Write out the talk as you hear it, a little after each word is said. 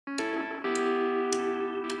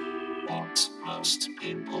what most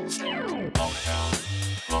people think.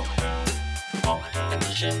 Lockdown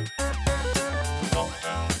edition.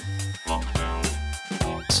 Lockdown,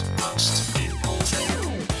 what most people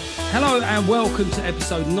think. Hello and welcome to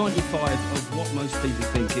episode 95 of What Most People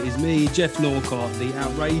Think. It is me, Jeff Norcott, the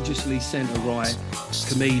outrageously centre-right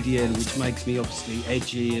comedian, which makes me obviously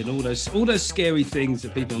edgy and all those scary things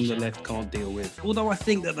that people on the left can't deal with. Although I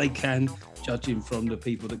think that they can, judging from the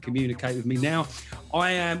people that communicate with me now.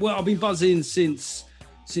 I've been buzzing since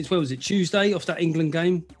when was it? Tuesday, off that England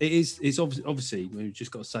game. It's obviously, we've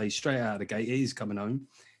just got to say straight out of the gate, it is coming home.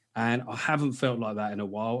 And I haven't felt like that in a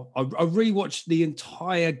while. I rewatched the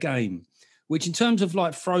entire game, which in terms of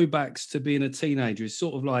like throwbacks to being a teenager is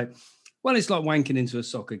sort of like, well, it's like wanking into a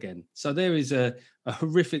sock again. So there is a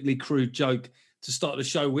horrifically crude joke to start the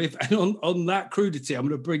show with. And on that crudity, I'm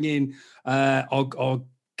going to bring in our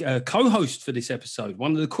co-host for this episode,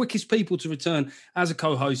 one of the quickest people to return as a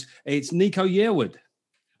co-host. It's Nico Yearwood.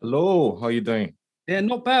 Hello, how you doing? Yeah,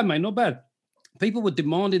 not bad, mate, not bad. People were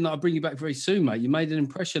demanding that I bring you back very soon, mate. You made an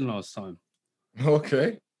impression last time.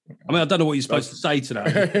 Okay. I mean, I don't know what you're supposed to say to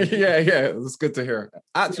that. yeah, it was good to hear.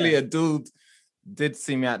 Actually, a dude did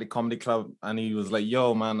see me at the comedy club and he was like,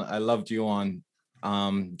 yo, man, I loved you on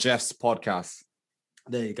Jeff's podcast.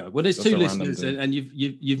 There you go. Well, there's Just two a random listeners dude. and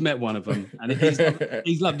you've met one of them. And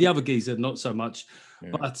he's loved the other geezer, not so much.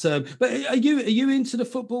 Yeah. But are you into the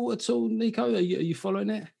football at all, Nico? Are you following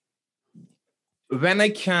it? When I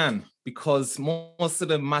can, because most of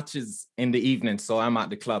the matches in the evening, so I'm at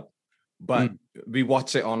the club, but we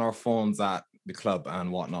watch it on our phones at the club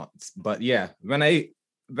and whatnot. But yeah, when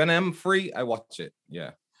I'm free, I watch it.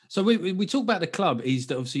 Yeah. So we talk about the club is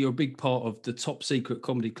that obviously you're a big part of the top secret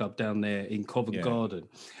comedy club down there in Covent Garden.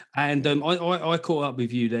 And I caught up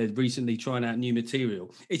with you there recently trying out new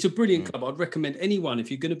material. It's a brilliant club. I'd recommend anyone,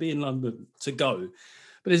 if you're going to be in London, to go.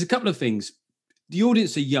 But there's a couple of things. The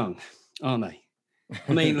audience are young, aren't they?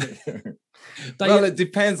 I mean, well, it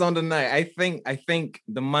depends on the night. I think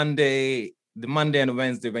the Monday and the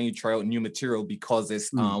Wednesday when you try out new material, because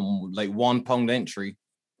it's like £1 entry,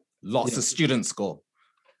 lots of students go.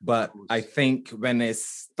 But I think when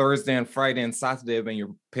it's Thursday and Friday and Saturday, when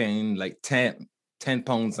you're paying like £10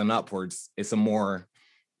 and upwards, it's a more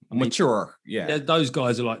mature. Yeah, those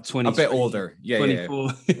guys are like 20, a bit older. Yeah, 24.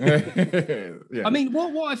 Yeah. I mean,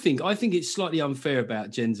 what I think it's slightly unfair about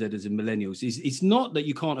Gen Zers and millennials is it's not that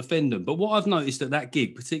you can't offend them, but what I've noticed at that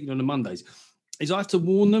gig, particularly on the Mondays, is I have to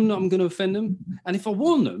warn them that I'm going to offend them, and if I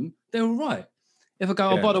warn them, they're all right. If I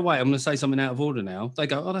go, oh, by the way, I'm going to say something out of order now, they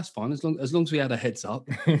go, oh, that's fine, as long as we had a heads up.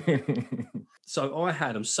 So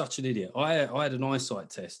I'm such an idiot. I had an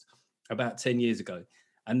eyesight test about 10 years ago.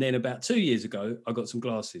 And then about 2 years ago, I got some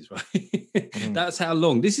glasses, right? That's how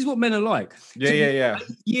long. This is what men are like. Yeah. 8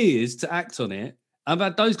 years to act on it. I've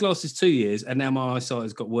had those glasses 2 years, and now my eyesight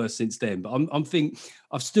has got worse since then. But I'm thinking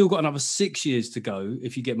I've still got another 6 years to go,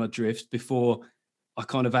 if you get my drift, before I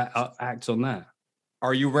kind of act on that.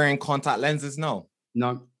 Are you wearing contact lenses now?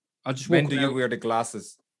 No. I just When do you wear the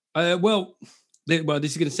glasses? Well, this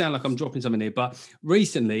is going to sound like I'm dropping something here, but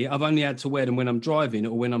recently I've only had to wear them when I'm driving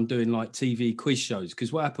or when I'm doing like TV quiz shows.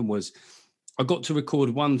 Because what happened was I got to record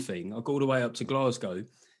one thing. I got all the way up to Glasgow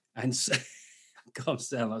and God,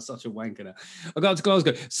 sound like such a wanker now. I got up to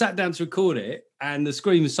Glasgow, sat down to record it, and the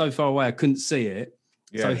screen was so far away I couldn't see it.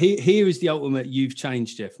 Yeah. So here is the ultimate "you've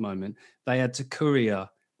changed, Jeff" moment. They had to courier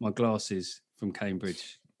my glasses from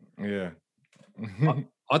Cambridge. Yeah.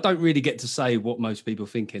 I don't really get to say what most people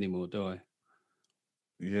think anymore, do I?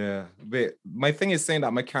 Yeah, but my thing is saying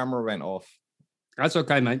that my camera went off. That's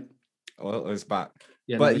okay, mate. Oh, it's back.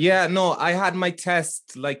 Yeah, but I had my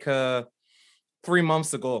test like 3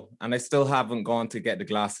 months ago, and I still haven't gone to get the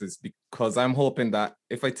glasses because I'm hoping that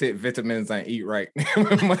if I take vitamins and eat right,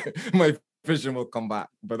 my vision will come back.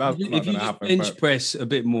 But that's not going to happen. Bench press a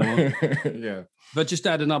bit more. Yeah. But just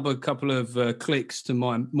add another couple of clicks to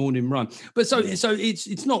my morning run. But so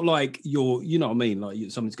it's not like you know what I mean?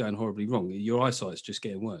 Like something's going horribly wrong. Your eyesight's just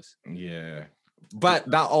getting worse. Yeah.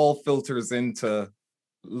 But that all filters into,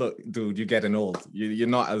 look, dude, you're getting old. You're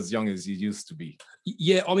not as young as you used to be.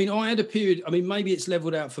 Yeah. I mean, I had a period, maybe it's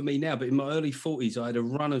leveled out for me now, but in my early 40s, I had a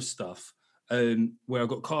run of stuff where I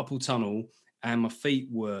got carpal tunnel and my feet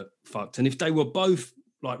were fucked. And if they were both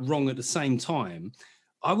like wrong at the same time,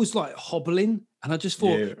 I was like hobbling, and I just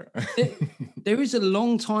thought, there is a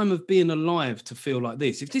long time of being alive to feel like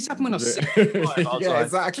this. If this happened when I was 65, I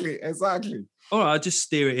was exactly. All right, I'll just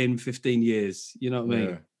steer it in 15 years. You know what I mean?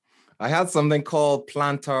 Yeah. I had something called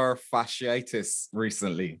plantar fasciitis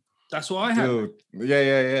recently. That's what I had. Dude,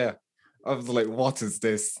 yeah. I was like, what is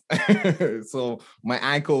this? So my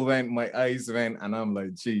ankle went, my eyes went, and I'm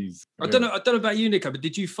like, geez. I don't know about you, Nico, but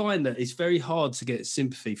did you find that it's very hard to get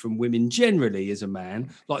sympathy from women generally as a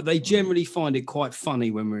man? Like they generally find it quite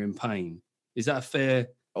funny when we're in pain. Is that fair?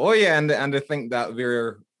 Oh yeah, and they think that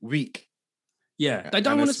we're weak. Yeah, they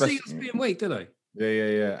don't want to see us being weak, do they?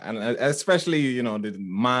 Yeah. And especially, the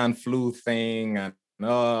man flu thing, and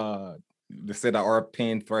they say that our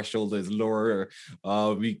pain threshold is lower.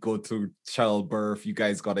 We go through childbirth. You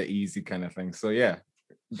guys got it easy, kind of thing. So yeah,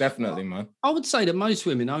 definitely, man. I would say that most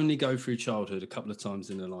women only go through childhood a couple of times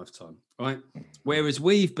in their lifetime, right? Whereas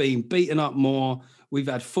we've been beaten up more. We've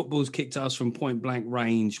had footballs kicked at us from point blank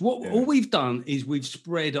range. All we've done is we've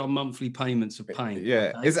spread our monthly payments of pain.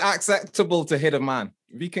 Yeah, okay? It's acceptable to hit a man.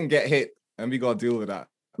 We can get hit, and we got to deal with that.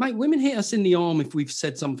 Mate, women hit us in the arm if we've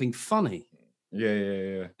said something funny.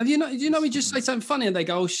 Yeah. Have you know we just say something funny and they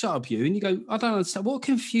go, "Oh, shut up, you," and you go, "I don't understand. What a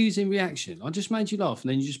confusing reaction. I just made you laugh, and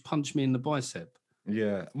then you just punch me in the bicep."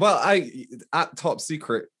 Yeah. Well, at Top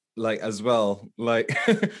Secret, like as well, like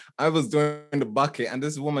I was doing the bucket, and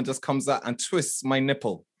this woman just comes out and twists my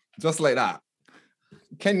nipple just like that.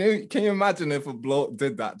 Can you imagine if a bloke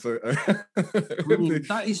did that to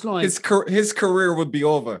that is like his career would be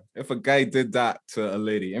over if a guy did that to a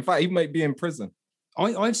lady. In fact, he might be in prison.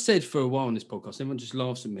 I've said for a while on this podcast, everyone just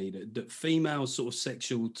laughs at me, that female sort of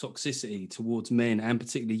sexual toxicity towards men, and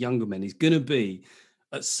particularly younger men, is going to be,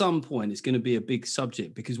 at some point, it's going to be a big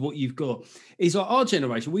subject, because what you've got is like our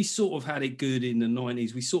generation, we sort of had it good in the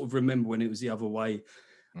 90s. We sort of remember when it was the other way.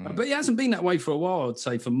 But it hasn't been that way for a while, I'd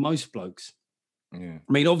say, for most blokes. Yeah.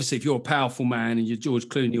 I mean, obviously, if you're a powerful man and you're George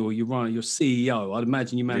Clooney or you're CEO, I'd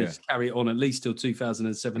imagine you managed to carry it on at least till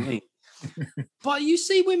 2017. But you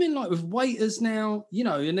see women like with waiters now,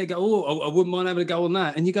 and they go, "Oh, I wouldn't mind having a go on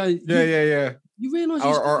that," and you go, "Yeah." You realise,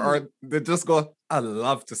 or they just go, "I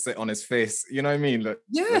love to sit on his face." You know what I mean? Like,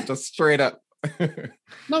 just straight up.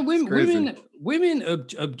 No, women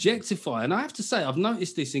objectify, and I have to say, I've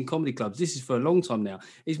noticed this in comedy clubs. This is for a long time now.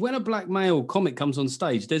 Is when a black male comic comes on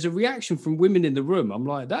stage, there's a reaction from women in the room. I'm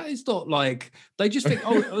like, that is not like they just think,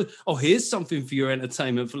 "Oh, here's something for your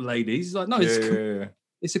entertainment for ladies." It's like, no,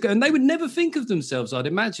 it's and they would never think of themselves, I'd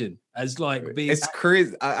imagine, as like being. It's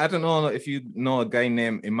crazy. I don't know if you know a guy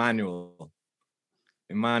named Emmanuel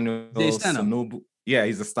Sonobu. Yeah,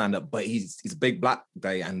 he's a stand-up, but he's a big black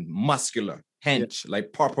guy and muscular, hench,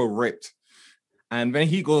 like proper ripped. And when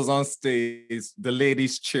he goes on stage, the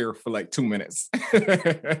ladies cheer for like 2 minutes.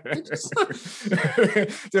 They're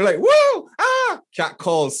like, "Woo! Ah!" Cat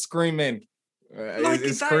calls, screaming.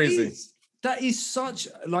 It's crazy. That is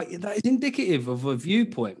indicative of a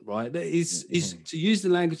viewpoint, right? That is to use the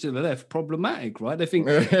language of the left, problematic, right? They think,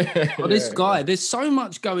 this guy, there's so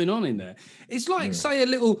much going on in there. It's like, say, a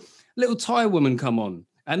little Thai woman come on,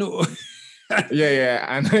 and and all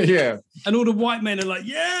the white men are like,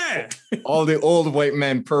 all the old white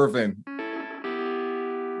men perving.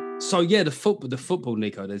 So the football,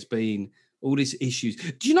 Nico, there's been all these issues.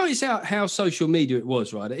 Do you notice how social media it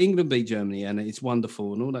was, right? England beat Germany and it's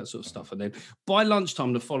wonderful and all that sort of stuff. And then by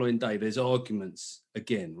lunchtime the following day, there's arguments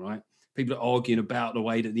again, right? People are arguing about the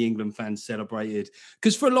way that the England fans celebrated.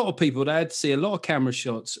 Because for a lot of people, they had to see a lot of camera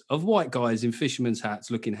shots of white guys in fishermen's hats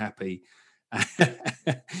looking happy.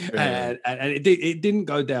 and it didn't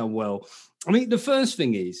go down well. I mean, the first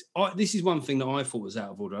thing is, this is one thing that I thought was out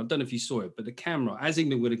of order. I don't know if you saw it, but the camera, as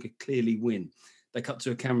England would have clearly win, they cut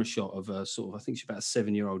to a camera shot of a sort of, I think she's about a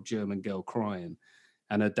 7-year-old German girl crying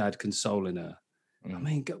and her dad consoling her. I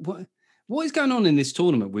mean, what is going on in this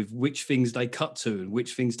tournament with which things they cut to and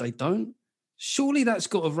which things they don't? Surely that's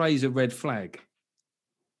got to raise a red flag.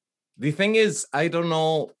 The thing is, I don't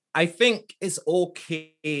know. I think it's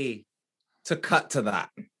okay to cut to that.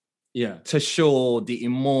 Yeah. To show the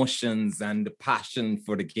emotions and the passion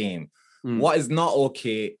for the game. What is not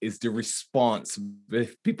okay is the response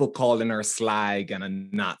with people calling her slag and a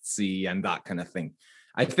Nazi and that kind of thing.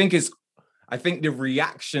 I think the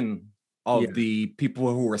reaction of the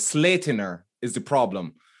people who were slating her is the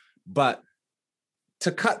problem. But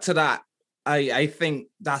to cut to that, I think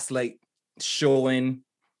that's like showing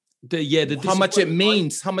how much it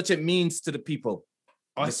means to the people,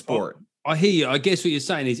 the sport. I hear you. I guess what you're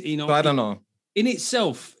saying is, I don't know. In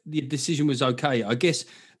itself, the decision was okay. I guess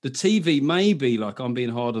the TV may be like, I'm being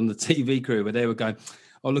hard on the TV crew, but they were going,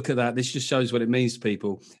 "Oh, look at that. This just shows what it means to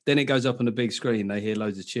people." Then it goes up on the big screen. They hear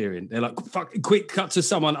loads of cheering. They're like, "Fuck, quick, cut to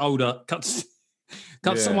someone older, cut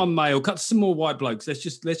to someone male, cut to some more white blokes. Let's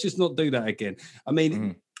just not do that again." I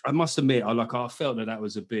mean, I must admit, I felt that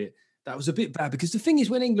was a bit bad, because the thing is,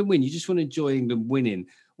 when England win, you just want to enjoy England winning.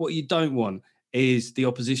 What you don't want is the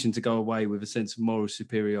opposition to go away with a sense of moral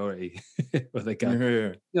superiority. Where they go,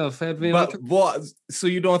 Yeah. no, fair play. But what? So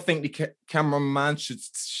you don't think the cameraman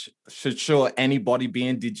should show anybody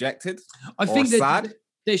being dejected I or think sad?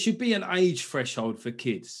 there should be an age threshold for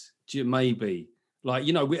kids, maybe. Like,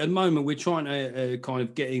 you know, at the moment, we're trying to kind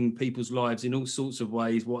of get in people's lives in all sorts of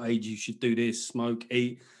ways. What age you should do this, smoke,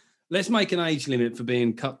 eat. Let's make an age limit for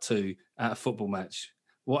being cut to at a football match.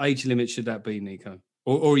 What age limit should that be, Nico?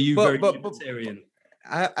 Or are you very libertarian?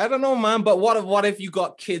 I don't know, man. But what if you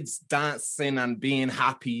got kids dancing and being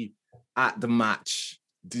happy at the match?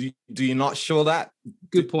 Do you not show that?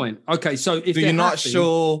 Good point. Okay, so if do you not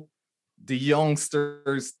show the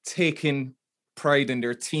youngsters taking pride in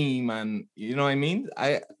their team, and you know what I mean?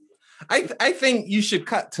 I think you should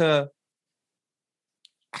cut to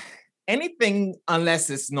anything unless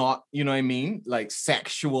it's not, you know what I mean, like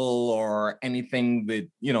sexual or anything with,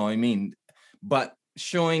 you know what I mean. But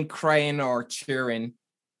showing crying or cheering,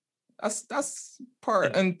 that's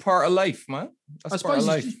part of life, man. That's I suppose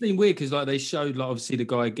it's just been weird because like they showed like obviously the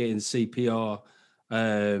guy getting CPR.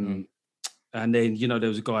 And then, you know, there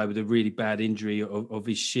was a guy with a really bad injury of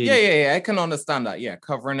his shin. Yeah. I can understand that. Yeah,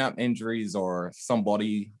 covering up injuries or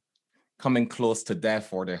somebody coming close to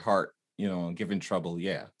death or their heart, you know, giving trouble.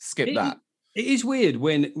 Yeah, skip that. It is weird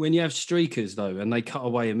when you have streakers, though, and they cut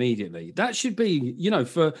away immediately. That should be, you know,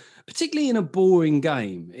 for particularly in a boring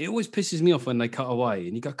game. It always pisses me off when they cut away.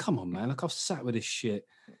 And you go, come on, man, like I've sat with this shit.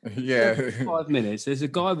 Yeah. 5 minutes. There's a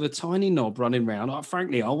guy with a tiny knob running around. Like,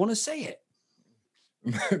 frankly, I want to see it.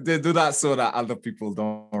 They do that so that other people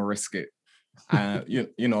don't risk it.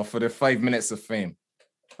 You know, for the 5 minutes of fame.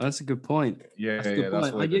 That's a good point. Yeah,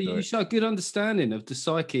 that's what you show a good understanding of the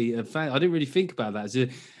psyche of fans. I didn't really think about that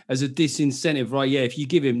as a disincentive, right? Yeah, if you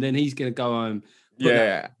give him, then he's going to go home.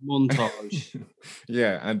 Yeah, montage.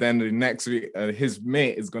 Yeah, and then the next week, his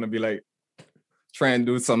mate is going to be like, try and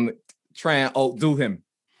outdo him.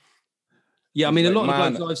 Yeah, I mean, a lot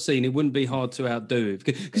of blokes I've seen, it wouldn't be hard to outdo it.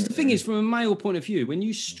 Because the thing is, from a male point of view, when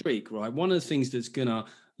you streak, right, one of the things that's going to,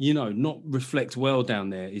 you know, not reflect well down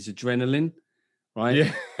there is adrenaline, right?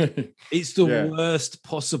 Yeah. It's the worst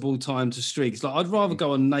possible time to streak. It's like, I'd rather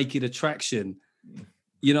go on Naked Attraction,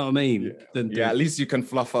 you know what I mean? At least you can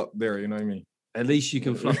fluff up there, you know what I mean? At least you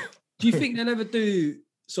can fluff. Do you think they'll ever do,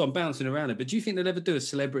 so I'm bouncing around it, but do you think they'll ever do a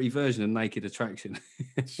celebrity version of Naked Attraction?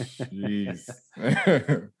 Jeez.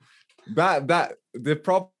 That they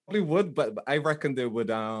probably would, but I reckon they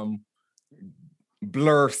would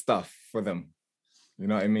blur stuff for them. You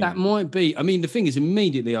know what I mean? That might be. I mean, the thing is,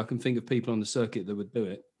 immediately I can think of people on the circuit that would do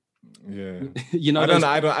it. Yeah. You know,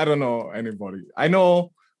 I don't know anybody. I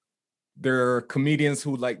know there are comedians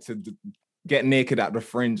who like to get naked at the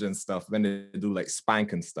Fringe and stuff. Then they do like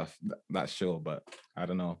spank and stuff. That show, but I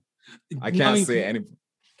don't know. I can't say any.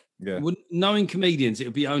 Yeah. Knowing comedians, it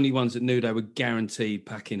would be only ones that knew they were guaranteed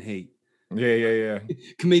packing heat. Yeah.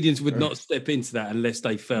 Comedians would not step into that unless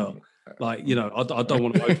they felt like, you know, I don't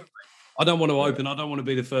want to open. I don't want to open. I don't want to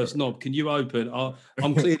be the first knob. Can you open?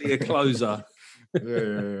 I'm clearly a closer.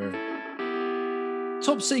 Yeah.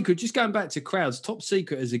 Top Secret, just going back to crowds, Top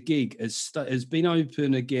Secret as a gig has been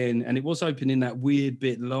open again, and it was open in that weird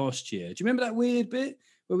bit last year. Do you remember that weird bit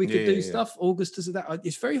where we could do stuff? August, is that?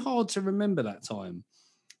 It's very hard to remember that time.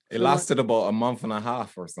 It lasted about a month and a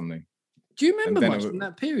half or something. Do you remember much from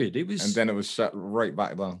that period? It was, and then it was shut right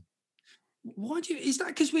back down. Is that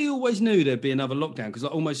because we always knew there'd be another lockdown? Because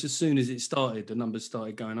like almost as soon as it started, the numbers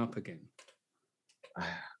started going up again.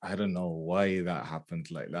 I don't know why that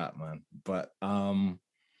happened like that, man. But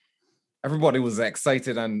everybody was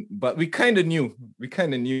excited, but we kind of knew. We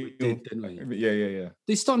didn't we? Yeah.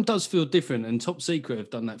 This time does feel different, and Top Secret have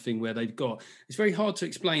done that thing where they've got. It's very hard to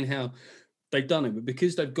explain how they've done it, but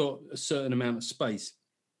because they've got a certain amount of space,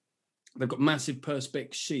 they've got massive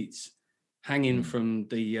perspex sheets hanging from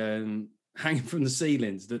the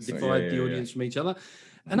ceilings that divide the audience from each other.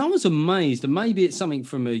 And I was amazed, and maybe it's something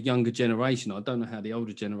from a younger generation. I don't know how the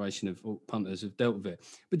older generation of punters have dealt with it,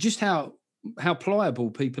 but just how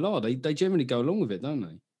pliable people are. They generally go along with it, don't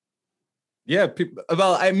they? Yeah, people.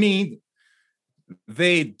 Well, I mean,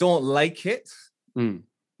 they don't like it,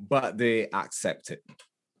 but they accept it.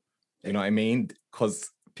 You know what I mean? Because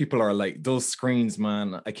people are like, those screens,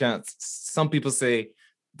 man, I can't. Some people say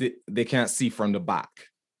they can't see from the back.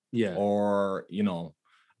 Yeah. Or, you know,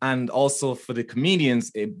 and also for the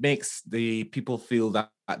comedians, it makes the people feel that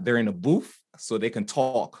they're in a booth so they can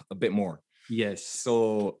talk a bit more. Yes.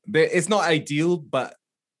 So it's not ideal, but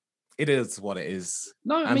it is what it is.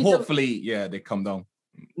 No, I mean, hopefully, they come down.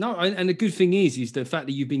 No, and the good thing is the fact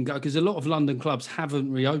that you've been going, because a lot of London clubs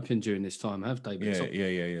haven't reopened during this time, have they?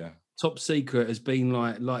 Yeah. top secret has been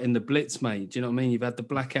like in the Blitz, mate. Do you know what I mean? You've had the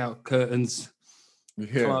blackout curtains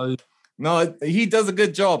closed. No, he does a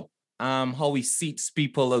good job. How he seats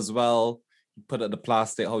people as well. He put out the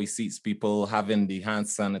plastic, how he seats people, having the hand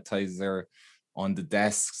sanitizer on the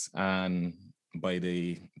desks and by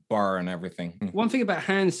the bar and everything. One thing about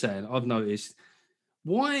hand sand I've noticed,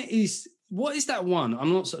 what is that one?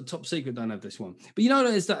 I'm not top secret, don't have this one. But you know,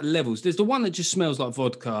 there's that levels. There's the one that just smells like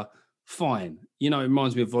vodka, fine. You know, it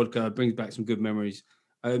reminds me of vodka, brings back some good memories.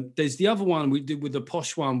 There's the other one we did with the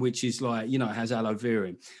posh one, which is like, you know, it has aloe vera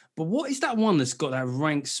in. But what is that one that's got that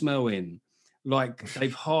rank smell in? Like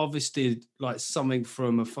they've harvested like something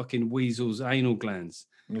from a fucking weasel's anal glands.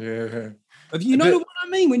 Yeah. Have you know what I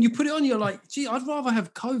mean? When you put it on, you're like, gee, I'd rather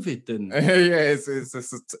have COVID than. Yeah, it's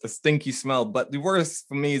a stinky smell. But the worst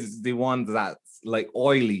for me is the one that's like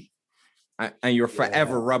oily, and you're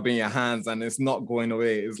forever rubbing your hands, and it's not going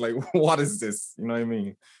away. It's like, what is this? You know what I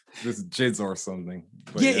mean? This jizz or something.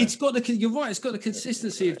 But it's got the. You're right. It's got the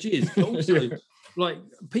consistency of jizz. But also, like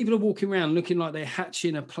people are walking around looking like they're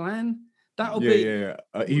hatching a plan. That'll be an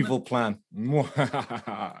evil plan.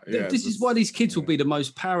 This is why these kids will be the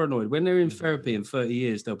most paranoid when they're in therapy in 30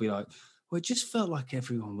 years. They'll be like, well, it just felt like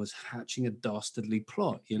everyone was hatching a dastardly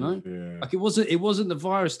plot, you know? Like it wasn't the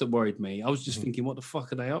virus that worried me. I was just thinking, what the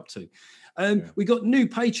fuck are they up to? We got new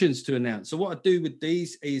patrons to announce. So what I do with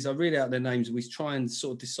these is I read out their names and we try and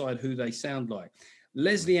sort of decide who they sound like.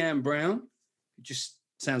 Leslie Ann Brown, just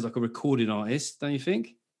sounds like a recording artist, don't you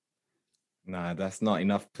think? Nah, that's not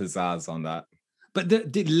enough pizzazz on that. But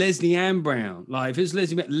did Leslie Ann Brown, like if it's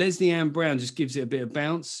Leslie Ann Brown just gives it a bit of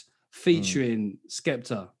bounce, featuring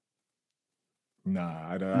Skepta. Nah,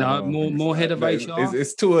 I don't. No, more head of HR.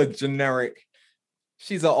 It's too a generic.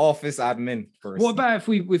 She's an office admin person. What about if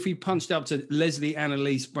we punched up to Leslie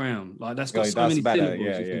Annalise Brown? Like that's got so many better.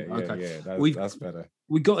 syllables. That's better.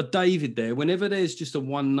 We got a David there. Whenever there's just a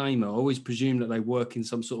one namer, I always presume that they work in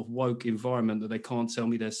some sort of woke environment that they can't tell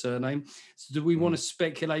me their surname. So do we want to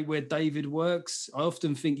speculate where David works? I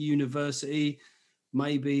often think university,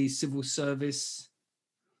 maybe civil service.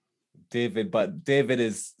 But David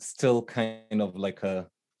is still kind of like a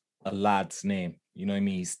lad's name. You know what I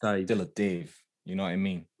mean? He's still a Dave. You know what I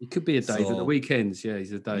mean? He could be a Dave at the weekends. Yeah,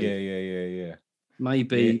 he's a Dave. Yeah.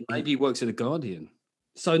 Maybe he works at the Guardian.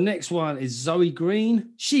 So next one is Zoe Green.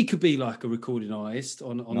 She could be like a recording artist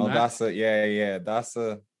on no, that. That's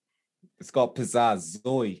it's got pizzazz.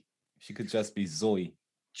 Zoe. She could just be Zoe.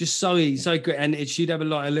 Just Zoe, so great. And she'd have a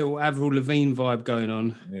little Avril Lavigne vibe going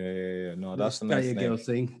on. Yeah. No, that's a nice girl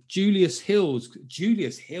thing. Julius Hill.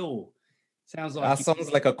 Sounds like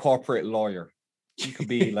sounds like a corporate lawyer. She could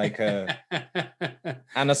be like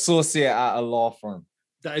an associate at a law firm.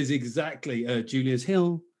 That is exactly Julius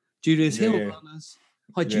Hill. Julius Hill runners.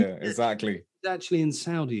 Hi, Julius. Yeah, exactly. He's actually in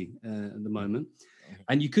Saudi at the moment.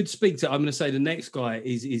 And you could speak to, I'm going to say the next guy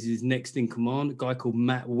is his next in command, a guy called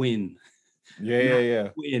Matt Wynn.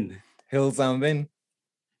 Matt Wynn. Hills and Wynn.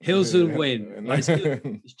 Hills and Wynn.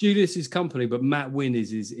 It's Julius's company, but Matt Wynn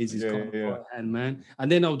is his right-hand man.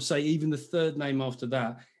 And then I would say even the third name after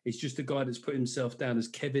that is just a guy that's put himself down as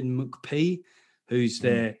Kevin McPhee, who's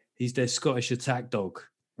he's their Scottish attack dog.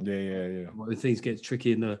 Yeah. When things get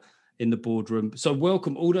tricky in the boardroom. So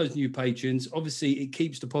welcome all those new patrons. Obviously, it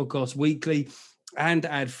keeps the podcast weekly and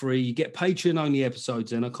ad-free. You get Patreon-only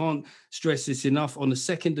episodes, and I can't stress this enough. On the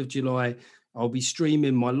 2nd of July, I'll be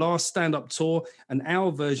streaming my last stand-up tour, an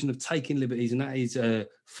hour version of Taking Liberties, and that is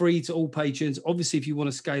free to all patrons. Obviously, if you want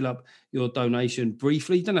to scale up your donation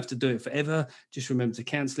briefly, you don't have to do it forever. Just remember to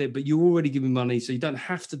cancel it. But you already give me money, so you don't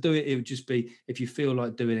have to do it. It would just be if you feel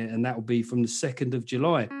like doing it, and that will be from the 2nd of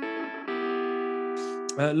July.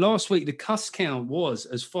 Last week, the cuss count was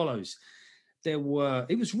as follows. It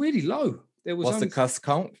was really low. What's the cuss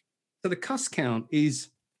count? So the cuss count is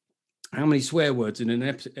how many swear words are in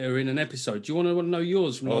an episode. Do you want to know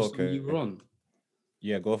yours from last time you were on?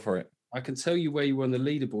 Yeah, go for it. I can tell you where you were on the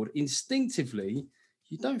leaderboard. Instinctively,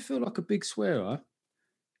 you don't feel like a big swearer.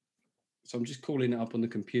 So I'm just calling it up on the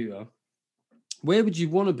computer. Where would you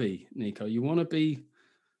want to be, Nico? You want to be...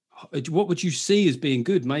 What would you see as being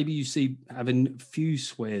good? Maybe you see having few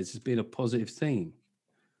swears as being a positive thing.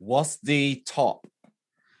 What's the top?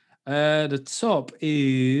 The top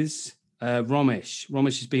is Ramesh.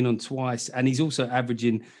 Ramesh has been on twice, and he's also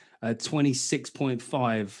averaging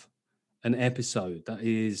 26.5 an episode. That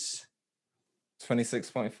is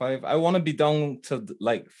 26.5. I want to be down to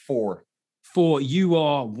like 4. 4. You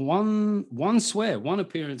are one swear, one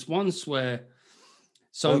appearance, one swear.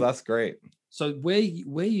 So that's great. So where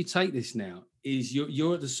you take this now is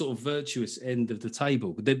you're at the sort of virtuous end of the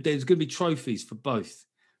table. But there's going to be trophies for both,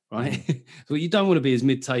 right? So you don't want to be as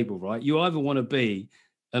mid-table, right? You either want to be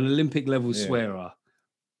an Olympic level swearer,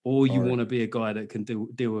 or you want to be a guy that can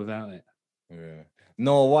deal without it. Yeah.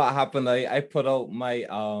 No, what happened? I put out like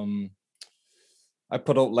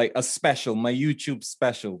a special, my YouTube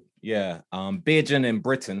special. Yeah. Beijing in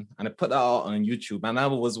Britain. And I put that out on YouTube, and I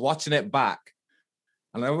was watching it back.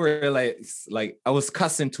 And I realized like I was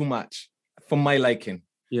cussing too much for my liking.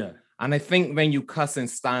 Yeah. And I think when you cuss and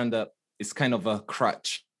stand up, it's kind of a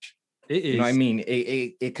crutch. It is. You know what I mean?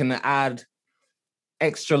 It can add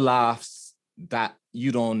extra laughs that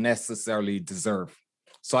you don't necessarily deserve.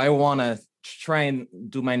 So I want to try and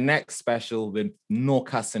do my next special with no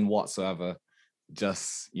cussing whatsoever.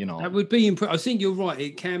 Just, you know. That would be I think you're right.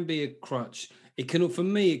 It can be a crutch. It can, for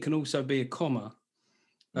me, it can also be a comma.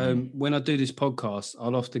 When I do this podcast,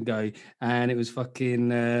 I'll often go, and it was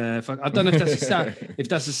fucking. I don't know if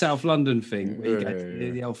that's a South London thing. Where you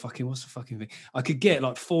go, the old fucking. What's the fucking thing? I could get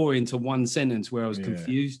like 4 into one sentence where I was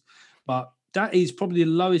confused, but that is probably the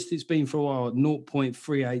lowest it's been for a while.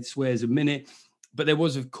 0.38 swears a minute. But there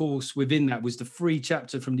was, of course, within that was the free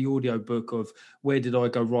chapter from the audio book of Where Did I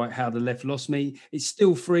Go Right? How the Left Lost Me. It's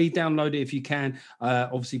still free. Download it if you can.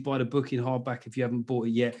 Obviously, buy the book in hardback if you haven't bought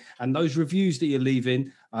it yet. And those reviews that you're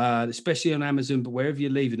leaving, especially on Amazon, but wherever you're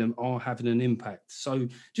leaving them, are having an impact. So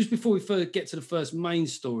just before we get to the first main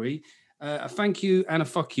story, a thank you and a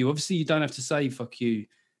fuck you. Obviously, you don't have to say fuck you,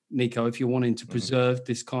 Nico, if you're wanting to preserve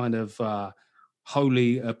this kind of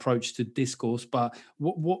holy approach to discourse, but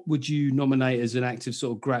what would you nominate as an act of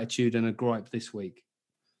sort of gratitude and a gripe this week?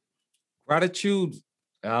 Gratitude.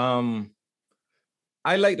 I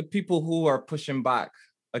like the people who are pushing back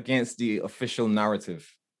against the official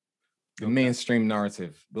narrative, the mainstream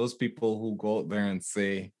narrative. Those people who go out there and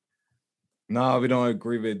say, no, we don't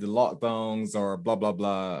agree with the lockdowns or blah, blah,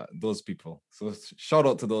 blah. Those people. So shout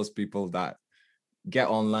out to those people that get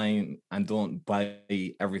online and don't buy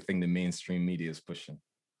everything the mainstream media is pushing.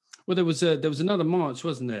 Well, there was another march,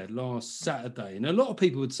 wasn't there, last Saturday? And a lot of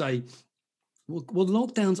people would say, well,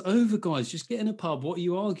 lockdown's over, guys. Just get in a pub. What are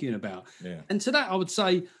you arguing about? Yeah. And to that, I would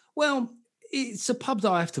say, well, it's a pub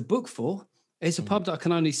that I have to book for. It's a pub that I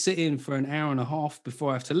can only sit in for an hour and a half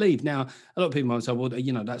before I have to leave. Now, a lot of people might say, well,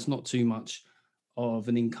 that's not too much of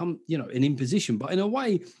an income, an imposition. But in a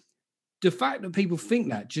way, the fact that people think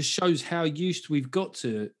that just shows how used we've got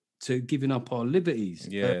to giving up our liberties.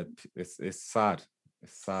 Yeah, it's sad.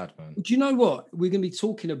 It's sad, man. Do you know what? We're going to be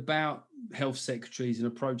talking about health secretaries and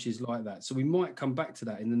approaches like that. So we might come back to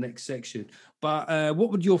that in the next section. But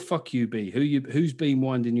what would your fuck you be? Who's been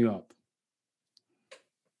winding you up?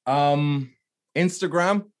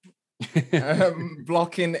 Instagram.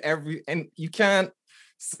 Blocking and you can't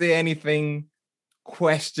say anything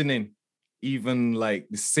questioning even like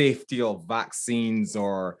the safety of vaccines,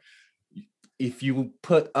 or if you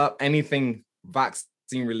put up anything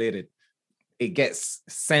vaccine related, it gets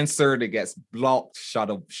censored, it gets blocked,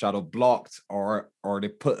 shadow blocked, or they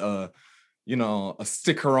put a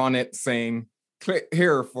sticker on it saying click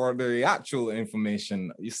here for the actual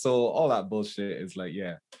information. So all that bullshit is like,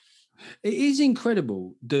 yeah. It is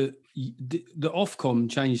incredible that the Ofcom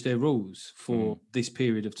changed their rules for this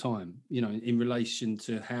period of time, in relation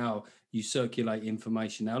to how you circulate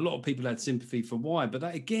information. Now, a lot of people had sympathy for why, but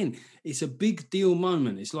that, again, it's a big deal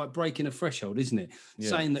moment. It's like breaking a threshold, isn't it? Yeah.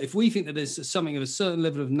 Saying that if we think that there's something of a certain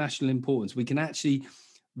level of national importance, we can actually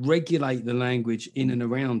regulate the language in and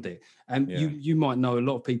around it. And you might know, a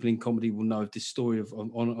lot of people in comedy will know of this story of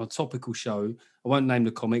on a topical show. I won't name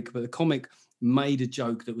the comic, but the comic made a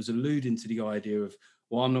joke that was alluding to the idea of,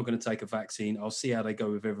 well, I'm not going to take a vaccine. I'll see how they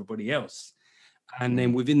go with everybody else. And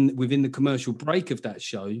then within the commercial break of that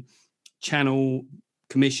show, channel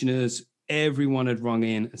commissioners, everyone had rung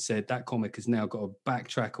in and said that comic has now got to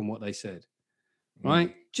backtrack on what they said.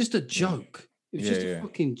 Right? Just a joke. It was just a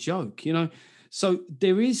fucking joke, So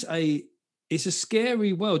it's a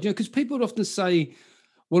scary world, because people would often say,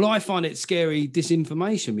 well, I find it scary,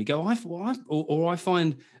 disinformation. We go, I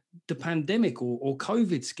find the pandemic or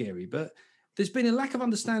COVID scary, but there's been a lack of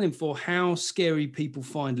understanding for how scary people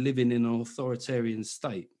find living in an authoritarian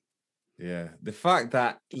state. Yeah, the fact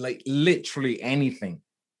that like literally anything,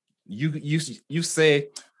 you say,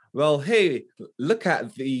 well, hey, look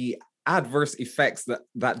at the adverse effects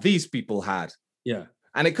that these people had. Yeah,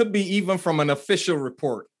 and it could be even from an official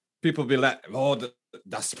report. People be like, oh,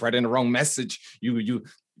 that's spreading the wrong message. You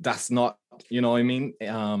that's not, what I mean?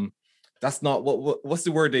 That's not what's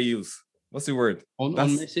the word they use? What's the word? On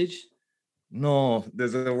message? No,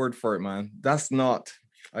 there's a word for it, man. That's not,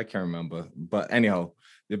 I can't remember. But anyhow,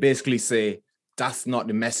 they basically say that's not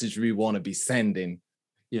the message we want to be sending.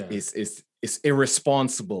 Yeah. It's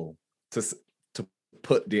irresponsible to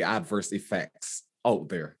put the adverse effects out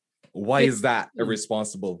there. Why is that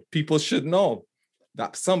irresponsible? People should know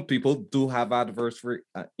that some people do have adverse,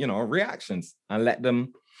 reactions, and let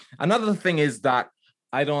them. Another thing is that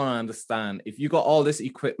I don't understand. If you got all this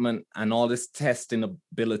equipment and all this testing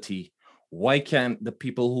ability, why can't the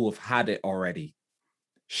people who have had it already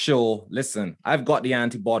show, listen, I've got the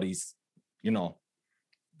antibodies,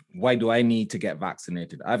 why do I need to get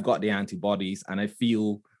vaccinated? I've got the antibodies, and I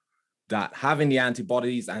feel that having the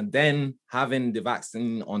antibodies and then having the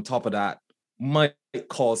vaccine on top of that might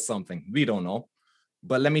cause something. We don't know.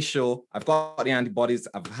 But let me show, I've got the antibodies,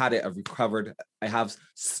 I've had it, I've recovered, I have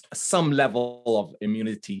some level of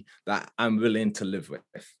immunity that I'm willing to live with.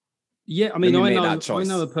 Yeah, I mean, I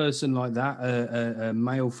know a person like that, a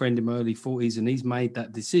male friend in my early 40s, and he's made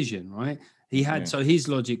that decision, right? He had, so his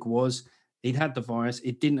logic was he'd had the virus,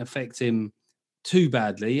 it didn't affect him too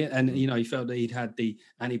badly, and he felt that he'd had the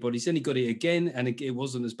antibodies, then he got it again, and it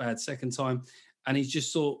wasn't as bad second time, and he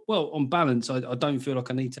just thought, well, on balance, I don't feel like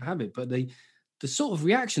I need to have it. But the sort of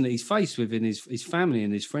reaction that he's faced with in his family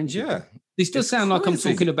and his friendship, this does sound crazy. Like I'm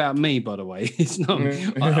talking about me, by the way. It's not.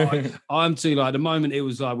 I'm too like, at the moment it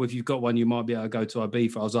was like, well, if you've got one, you might be able to go to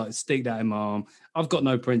Ibiza. I was like, stick that in my arm. I've got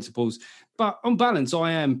no principles, but on balance,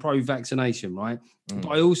 I am pro-vaccination, right? But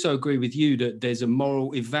I also agree with you that there's a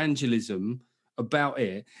moral evangelism about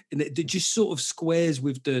it, and it just sort of squares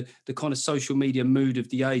with the kind of social media mood of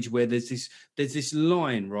the age, where there's this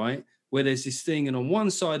line, right, where there's this thing, and on one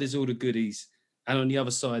side is all the goodies, and on the other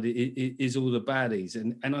side it is all the baddies,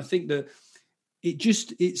 and I think that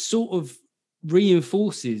it sort of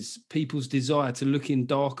reinforces people's desire to look in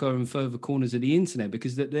darker and further corners of the internet,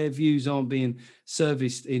 because that their views aren't being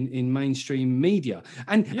serviced in mainstream media.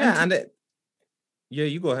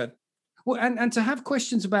 You go ahead. Well, and to have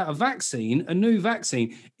questions about a new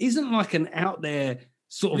vaccine, isn't like an out there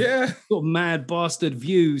sort of mad bastard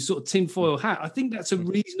view, sort of tinfoil hat. I think that's a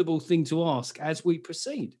reasonable thing to ask as we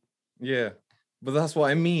proceed. Yeah, but that's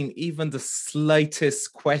what I mean. Even the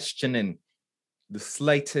slightest questioning, the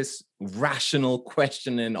slightest rational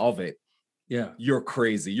questioning of it, you're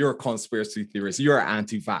crazy, you're a conspiracy theorist, you're an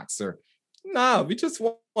anti-vaxxer. No, we just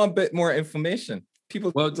want a bit more information.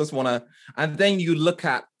 People just want to, and then you look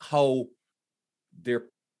at how they're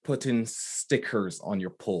putting stickers on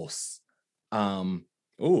your posts.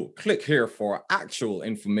 Click here for actual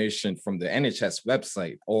information from the NHS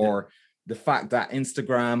website, or the fact that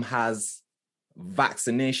Instagram has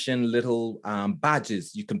vaccination little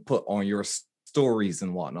badges you can put on your stories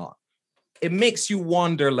and whatnot. It makes you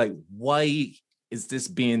wonder, like, why is this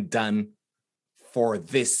being done for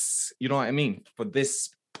this? You know what I mean? For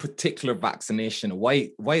this particular vaccination, why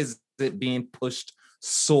is it being pushed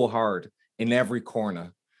so hard in every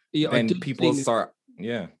corner? Then people start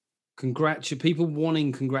people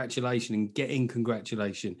wanting congratulation and getting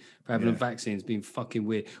congratulation for having a vaccine has been fucking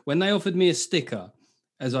weird. When they offered me a sticker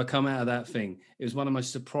as I come out of that thing, it was one of the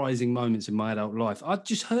most surprising moments in my adult life. I'd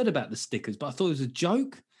just heard about the stickers, but I thought it was a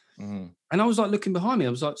joke. And I was like looking behind me. I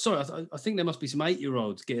was like, sorry, I think there must be some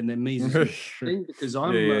 8-year-olds getting their measles thing, because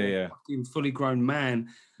I'm a fucking fully grown man.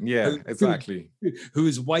 Yeah, exactly. Who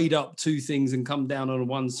has weighed up two things and come down on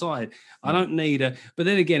one side. I don't need a. But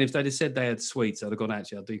then again, if they'd have said they had sweets, I'd have gone,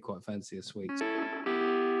 actually, I do quite fancy a sweet.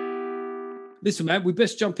 Listen, man, we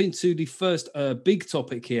best jump into the first big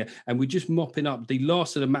topic here, and we're just mopping up the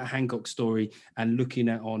last of the Matt Hancock story and looking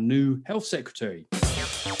at our new health secretary.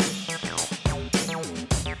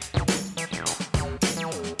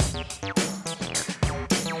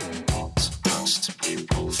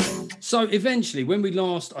 So eventually, when we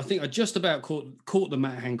last, I think I just about caught the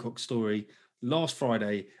Matt Hancock story last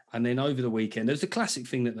Friday, and then over the weekend, there's a classic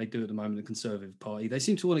thing that they do at the moment, the Conservative Party. They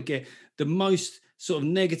seem to want to get the most sort of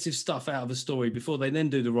negative stuff out of a story before they then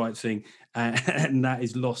do the right thing, and that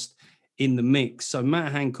is lost in the mix. So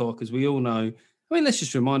Matt Hancock, as we all know, I mean, let's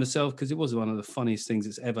just remind ourselves, because it was one of the funniest things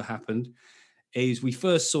that's ever happened, is we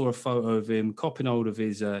first saw a photo of him copping hold of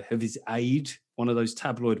his aide, one of those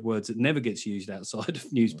tabloid words that never gets used outside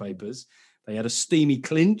of newspapers. They had a steamy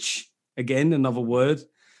clinch, again, another word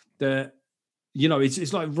that,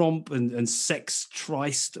 it's like romp and sex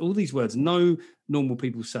tryst, all these words. No normal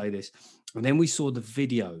people say this. And then we saw the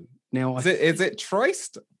video. Now, is it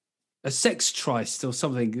tryst? A sex tryst or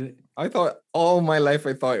something. I thought all my life,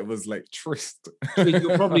 I thought it was like tryst.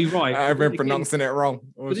 You're probably right. I've been pronouncing it wrong.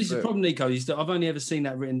 But this is the problem, Nico, is that I've only ever seen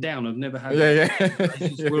that written down. I've never had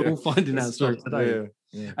We're all finding out stuff today.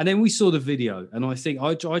 Yeah. And then we saw the video, and I think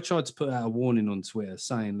I tried to put out a warning on Twitter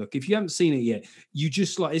saying, look, if you haven't seen it yet, you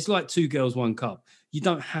just it's like Two Girls, One Cup. You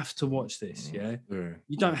don't have to watch this,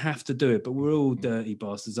 You don't have to do it, but we're all dirty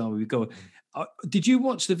bastards, aren't we? Did you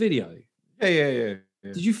watch the video? Yeah.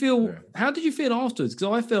 Did you feel? How did you feel afterwards?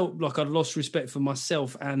 Because I felt like I'd lost respect for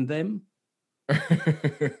myself and them.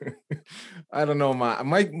 I don't know, man.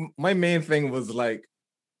 My main thing was like,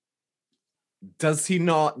 does he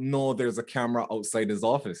not know there's a camera outside his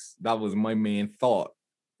office? That was my main thought.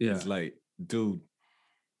 Yeah, it's like, dude.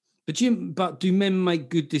 But do men make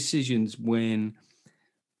good decisions when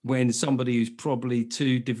somebody who's probably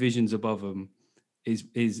 2 divisions above them is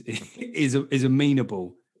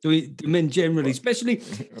amenable? Do men generally, especially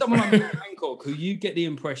someone like Hancock, who you get the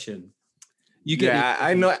impression,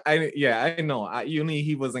 I know. Uni,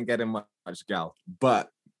 he wasn't getting much gal, but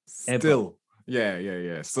still,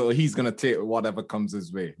 yeah. So he's gonna take whatever comes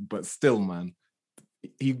his way. But still, man,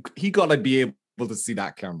 he gotta be able to see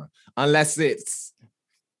that camera, unless it's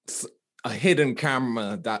a hidden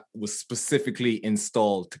camera that was specifically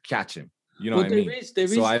installed to catch him. You know what I mean?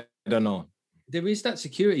 So I don't know. There is that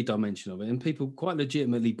security dimension of it, and people quite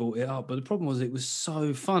legitimately brought it up. But the problem was, it was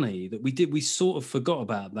so funny that we sort of forgot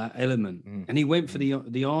about that element. And he went for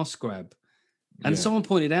the arse grab, and someone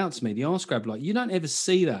pointed out to me the arse grab, like, you don't ever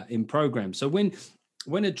see that in programs. So when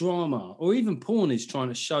a drama or even porn is trying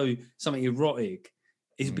to show something erotic,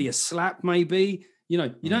 it'd be a slap maybe. You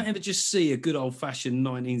know, you don't ever just see a good old fashioned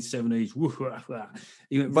 1970s.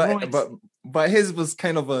 But his was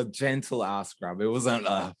kind of a gentle ass grab. It wasn't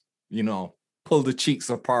pull the cheeks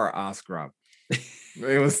apart ass grab.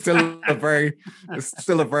 It was still a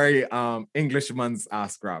very Englishman's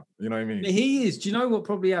ass grab. You know what I mean? He is. Do you know what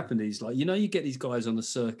probably happened? Is like, you get these guys on the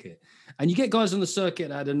circuit, and you get guys on the circuit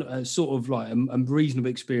that had a sort of like a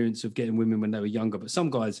reasonable experience of getting women when they were younger. But some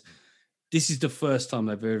guys, this is the first time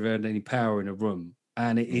they've ever had any power in a room.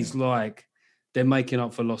 And it is like they're making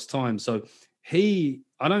up for lost time. So I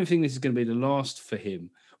don't think this is going to be the last for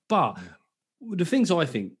him. But the things I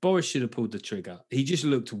think, Boris should have pulled the trigger. He just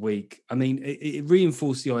looked weak. I mean, it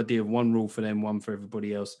reinforced the idea of one rule for them, one for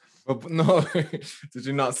everybody else. But no, did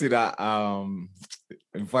you not see that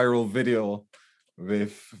viral video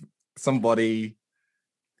with somebody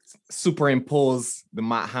superimpose the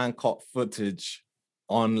Matt Hancock footage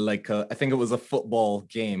on like I think it was a football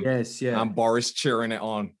game. Yes, yeah. And Boris cheering it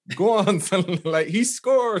on. Go on, son. Like, he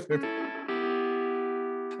scored.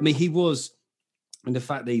 I mean, he was, and the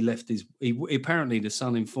fact that he left apparently the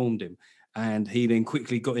Sun informed him, and he then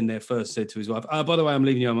quickly got in there first, said to his wife, "Oh, by the way, I'm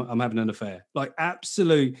leaving you. I'm having an affair." Like,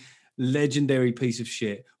 absolute legendary piece of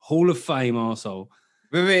shit, Hall of Fame arsehole.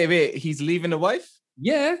 Wait. He's leaving the wife?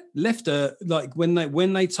 Yeah, left her. Like, when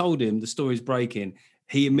they told him the story's breaking,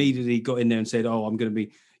 he immediately got in there and said, "Oh, I'm going to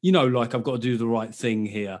be, like, I've got to do the right thing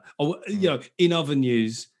here." Oh, in other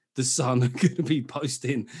news, the Sun are going to be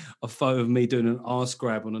posting a photo of me doing an arse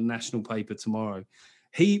grab on a national paper tomorrow.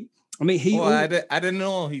 I didn't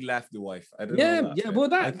know he left the wife. I didn't know that. Well,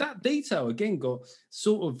 that detail again got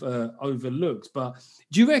sort of overlooked. But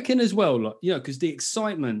do you reckon as well, like, because the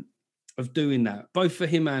excitement of doing that, both for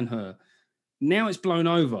him and her, now it's blown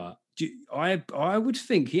over. I would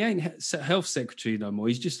think he ain't health secretary no more.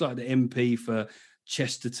 He's just like the MP for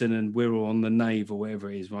Chesterton and Wirral on the Nave or whatever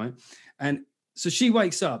it is, right? And so she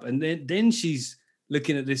wakes up, and then she's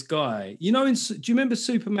looking at this guy. Do you remember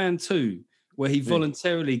Superman 2, where he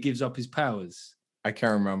voluntarily gives up his powers? I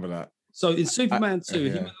can't remember that. So in Superman 2,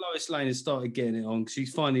 him and Lois Lane has started getting it on.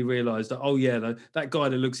 She's finally realised that, that guy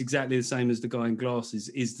that looks exactly the same as the guy in glasses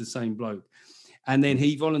is the same bloke. And then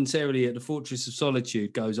he voluntarily at the Fortress of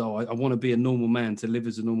Solitude goes, "Oh, I want to be a normal man, to live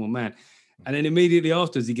as a normal man." And then immediately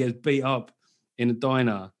afterwards, he gets beat up in a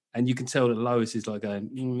diner. And you can tell that Lois is like going,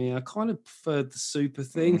 "Yeah, I kind of preferred the super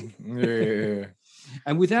thing." Yeah.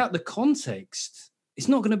 And without the context, it's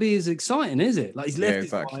not going to be as exciting, is it? Like, he's left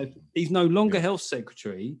his wife. He's no longer health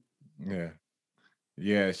secretary. Yeah.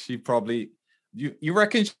 Yeah, she probably... You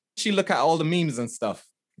reckon she look at all the memes and stuff?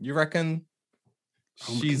 You reckon...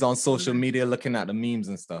 She's on social media looking at the memes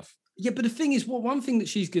and stuff. Yeah, but the thing is, one thing that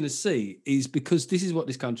she's going to see is, because this is what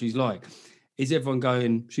this country's like, is everyone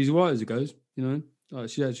going, "She's all right as it goes,"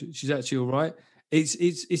 she's actually all right. It's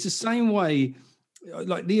the same way,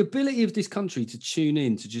 like the ability of this country to tune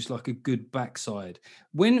in to just like a good backside.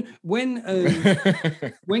 When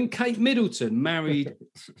Kate Middleton married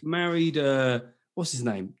what's his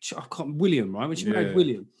name? William, right? When she married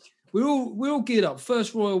William. We're all geared up.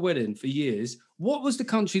 First royal wedding for years. What was the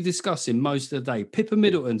country discussing most of the day? Pippa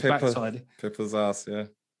Middleton's backside. Pippa's ass, yeah.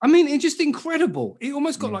 I mean, it's just incredible. It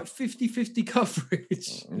almost got like 50-50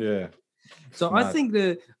 coverage. Yeah. So I think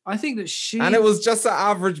that she... And it was just an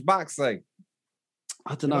average backside.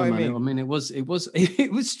 I don't know, man. I mean, it was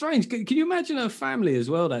strange. Can you imagine her family as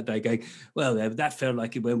well that day going, "Well, that felt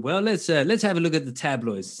like it went well. Let's have a look at the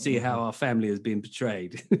tabloids, see how our family has been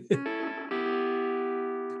portrayed."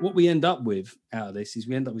 what we end up with out of this is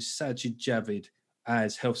we end up with Sajid Javid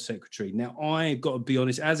as health secretary. Now, I got to be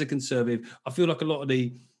honest, as a Conservative, I feel like a lot of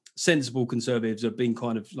the sensible Conservatives have been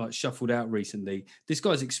kind of like shuffled out recently. This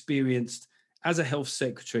guy's experienced as a health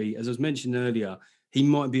secretary. As I was mentioning earlier, he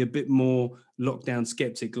might be a bit more lockdown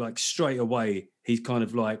skeptic, like straight away. He's kind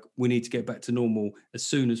of like, we need to get back to normal as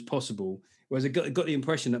soon as possible. Whereas I got the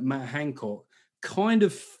impression that Matt Hancock kind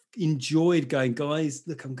of enjoyed going, guys,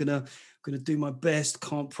 look, I'm gonna do my best,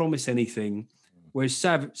 can't promise anything. Whereas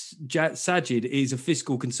Sajid is a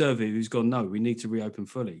fiscal Conservative who's gone, no, we need to reopen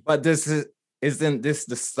fully. But isn't this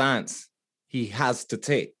the stance he has to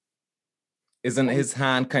take? Isn't his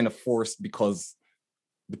hand kind of forced because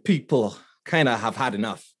the people kind of have had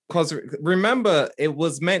enough? Because remember, it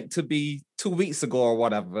was meant to be 2 weeks ago or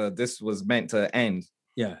whatever, this was meant to end.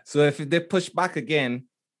 Yeah. So if they push back again,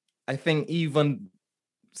 I think even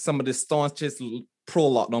some of the staunchest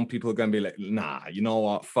pro-lockdown people are going to be like, nah, you know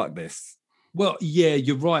what, fuck this. Well, yeah,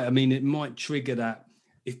 you're right. I mean, it might trigger that.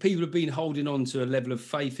 If people have been holding on to a level of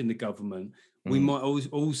faith in the government, we might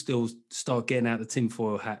all still start getting out the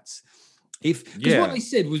tinfoil hats. Because what they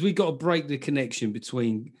said was we got to break the connection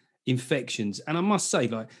between infections. And I must say,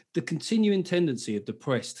 like, the continuing tendency of the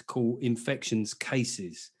press to call infections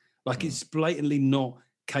cases, like it's blatantly not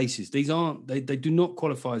cases. These aren't, they do not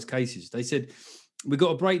qualify as cases. They said we got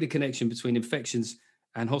to break the connection between infections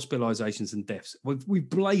and hospitalizations and deaths. We've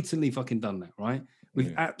blatantly fucking done that, right?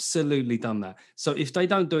 We've absolutely done that. So if they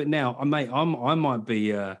don't do it now, I might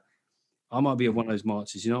be at one of those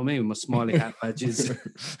marches, you know what I mean? With my smiley hat badges,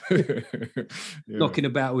 knocking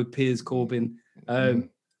about with Piers Corbyn.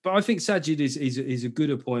 But I think Sajid is a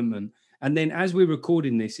good appointment. And then as we're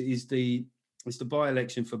recording this, it's the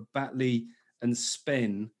by-election for Batley and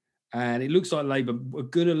Spen. And it looks like Labour are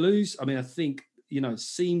going to lose. I mean, I think, it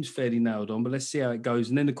seems fairly nailed on, but let's see how it goes.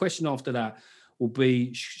 And then the question after that will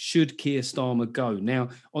be, should Keir Starmer go? Now,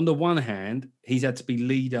 on the one hand, he's had to be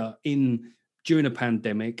leader during a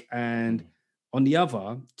pandemic, and on the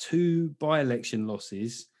other, 2 by-election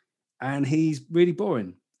losses, and he's really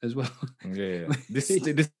boring as well. Yeah.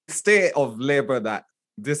 The state of Labour, that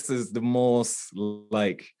this is the most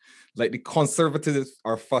like the Conservatives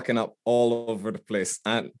are fucking up all over the place,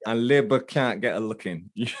 and Labour can't get a look in.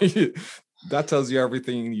 That tells you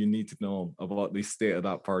everything you need to know about the state of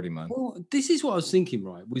that party, man. Well, this is what I was thinking,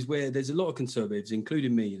 right, was where there's a lot of Conservatives,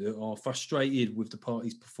 including me, that are frustrated with the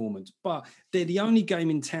party's performance, but they're the only game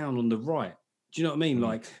in town on the right. Do you know what I mean?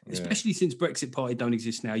 Like, especially since Brexit Party don't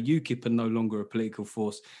exist now, UKIP are no longer a political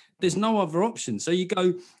force. There's no other option. So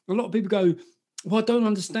a lot of people go, well, I don't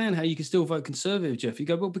understand how you can still vote Conservative, Jeff. You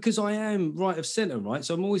go, well, because I am right of centre, right?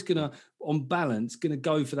 So I'm always on balance, going to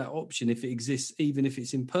go for that option if it exists, even if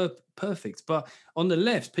it's imperfect. But on the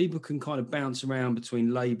left, people can kind of bounce around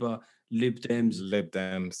between Labour, Lib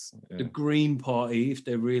Dems, the Green Party, if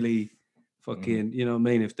they're really fucking, you know what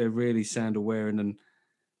I mean? If they're really sandal wearing and...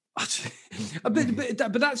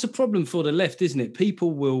 but that's a problem for the left, isn't it?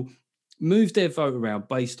 People will move their vote around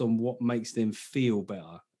based on what makes them feel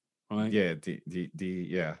better. Right.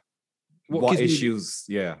 Yeah. What issues?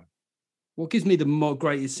 What gives me the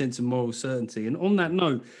greatest sense of moral certainty? And on that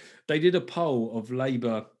note, they did a poll of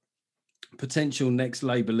Labour, potential next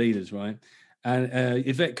Labour leaders, right? And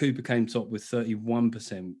Yvette Cooper came top with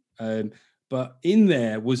 31%. But in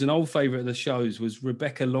there was an old favourite of the shows was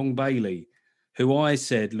Rebecca Long Bailey, who I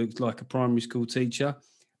said looked like a primary school teacher,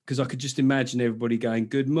 because I could just imagine everybody going,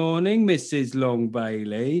 "Good morning, Mrs. Long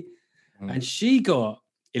Bailey," and she got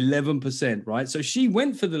 11%, right? So she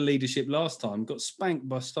went for the leadership last time, got spanked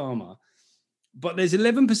by Starmer. But there's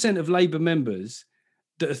 11% of Labour members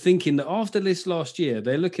that are thinking that after this last year,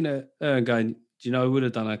 they're looking at her and going, do you know, I would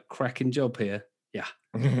have done a cracking job here. Yeah.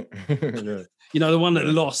 The one that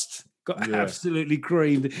lost, got absolutely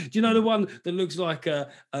creamed. Do you know the one that looks like a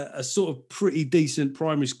sort of pretty decent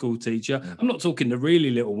primary school teacher? I'm not talking the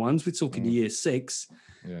really little ones. We're talking year 6.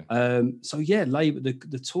 Labour,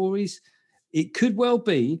 the Tories... It could well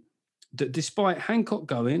be that despite Hancock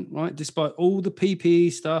going, right, despite all the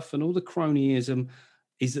PPE stuff and all the cronyism,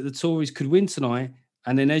 is that the Tories could win tonight.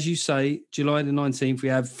 And then, as you say, July the 19th, we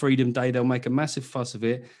have Freedom Day. They'll make a massive fuss of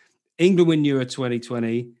it. England win Euro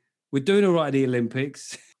 2020. We're doing all right at the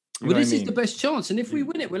Olympics. Well, this is the best chance. And if we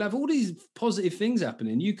win it, we'll have all these positive things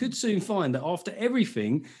happening. You could soon find that after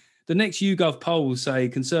everything, the next YouGov poll will say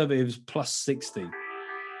Conservatives plus 60.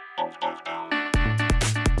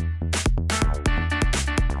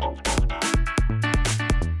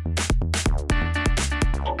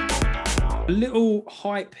 A little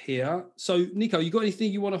hype here. So, Nico, you got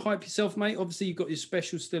anything you want to hype yourself, mate? Obviously, you've got your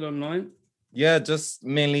special still online. Yeah, just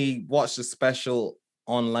mainly watch the special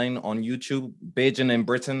online on YouTube, Beijing in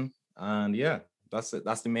Britain. And yeah, that's it.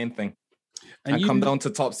 That's the main thing. And come down to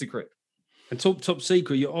Top Secret. And top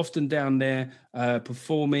secret, you're often down there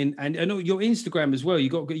performing, and I know your Instagram as well.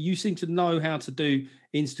 You seem to know how to do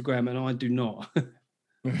Instagram, and I do not.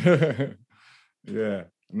 Yeah,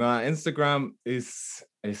 Instagram is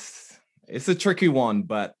it's a tricky one,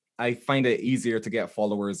 but I find it easier to get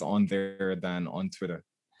followers on there than on Twitter.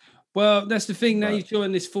 Well, that's the thing. Now you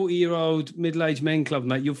join this 40-year-old middle-aged men club,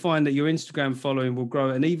 mate. You'll find that your Instagram following will grow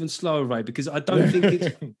at an even slower rate because I don't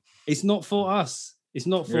think it's not for us. It's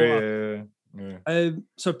not for us. Yeah.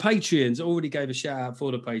 So Patreons already gave a shout out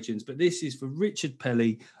for the Patreons, but this is for Richard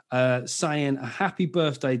Pelly saying a happy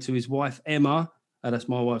birthday to his wife Emma. That's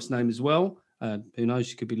my wife's name as well. Who knows?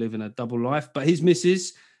 She could be living a double life. But his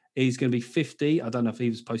missus is going to be 50. I don't know if he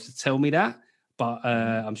was supposed to tell me that, but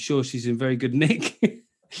I'm sure she's in very good nick.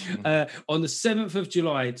 On the 7th of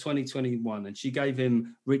July, 2021. And she gave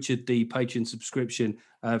him, Richard, the Patreon subscription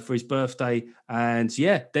for his birthday. And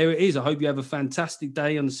yeah, there it is. I hope you have a fantastic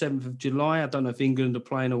day on the 7th of July. I don't know if England are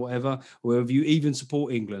playing or whatever, or if you even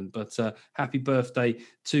support England, but happy birthday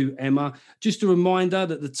to Emma. Just a reminder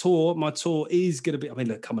that my tour is going to be, I mean,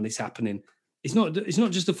 look, come on, it's happening. It's not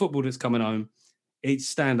just the football that's coming home. It's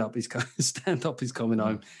stand-up is coming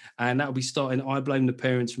home. And that'll be starting I Blame the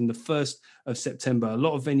Parents from the 1st of September. A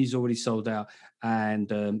lot of venues already sold out. And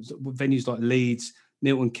venues like Leeds,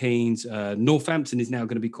 Milton Keynes, Northampton is now going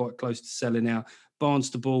to be quite close to selling out.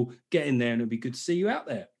 Barnstable, get in there and it'll be good to see you out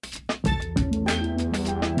there.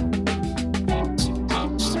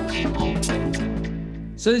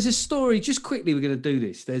 So there's a story, just quickly, we're going to do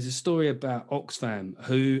this. There's a story about Oxfam,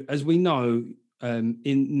 who, as we know,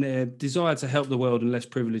 in their desire to help the world and less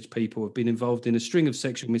privileged people, have been involved in a string of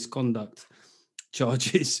sexual misconduct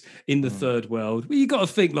charges in the third world. Well, you got to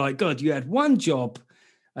think, like, God, you had one job,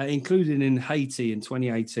 including in Haiti in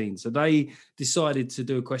 2018. So they decided to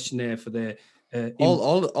do a questionnaire for their...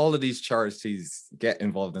 all of these charities get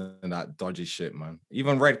involved in that dodgy shit, man.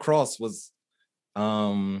 Even Red Cross was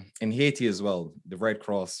in Haiti as well. The Red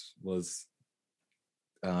Cross was...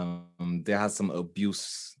 they had some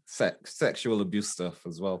abuse... sexual abuse stuff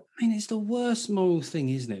as well. I mean, it's the worst moral thing,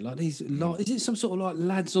 isn't it? Like these, is it some sort of like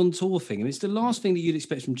lads on tour thing? I mean, it's the last thing that you'd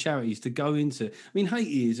expect from charities to go into. I mean,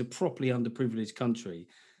 Haiti is a properly underprivileged country,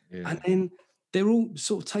 and then they're all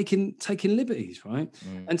sort of taking liberties, right?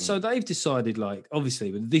 And so they've decided, like,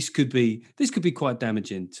 obviously, this could be quite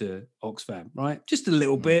damaging to Oxfam, right? Just a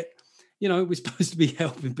little bit. You know, we're supposed to be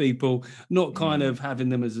helping people, not kind of having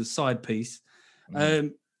them as a side piece.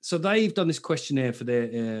 So they've done this questionnaire for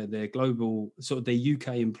their global, sort of their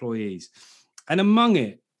UK employees. And among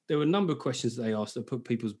it, there were a number of questions that they asked that put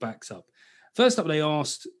people's backs up. First up, they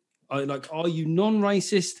asked, are you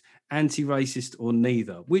non-racist, anti-racist, or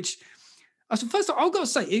neither? Which, first of all, I've got to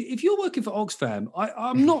say, if you're working for Oxfam,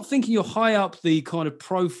 I'm not thinking you're high up the kind of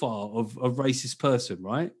profile of a racist person,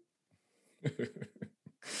 right?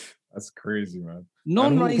 That's crazy, man.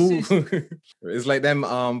 Non-racist. It's like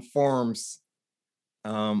them forms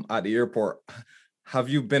at the airport.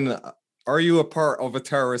 Are you a part of a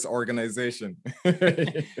terrorist organization?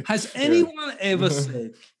 Has anyone ever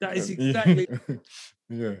said that? Is exactly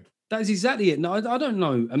that is exactly it. No, I don't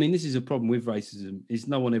know. I mean, this is a problem with racism, is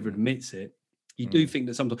no one ever admits it. You do think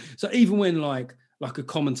that sometimes, so even when like a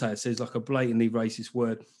commentator says like a blatantly racist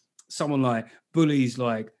word, someone like bullies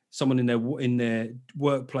like someone in their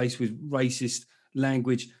workplace with racist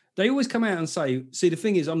language, they always come out and say, see, the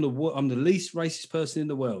thing is, I'm the least racist person in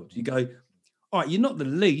the world. You go, all right, you're not the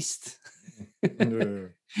least.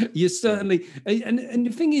 You're certainly, and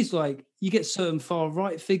the thing is, like, you get certain far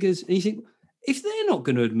right figures, and you think, if they're not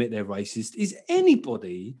going to admit they're racist, is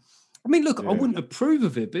anybody? I mean, look, I wouldn't approve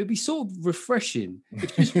of it, but it'd be sort of refreshing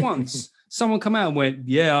if just once someone come out and went,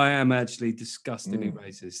 yeah, I am actually disgustingly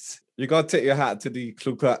racist. You got to take your hat to the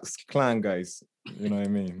Ku Klux Klan guys. You know what I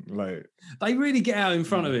mean? Like, they really get out in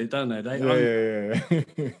front of it, don't they?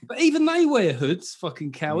 Yeah. But even they wear hoods,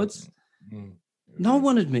 fucking cowards. No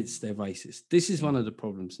one admits they're racist. This is one of the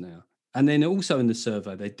problems now. And then also in the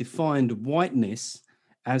survey, they defined whiteness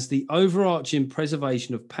as the overarching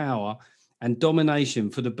preservation of power and domination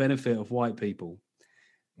for the benefit of white people.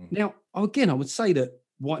 Now, again, I would say that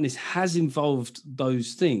whiteness has involved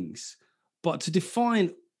those things, but to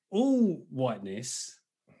define all whiteness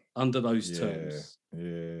under those terms,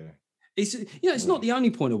 it's, you know, it's not the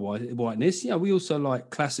only point of whiteness. Yeah, we also like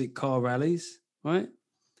classic car rallies, right?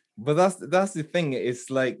 But that's the thing. It's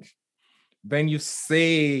like when you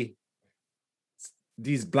say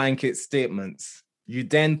these blanket statements, you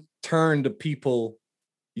then turn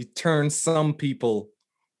some people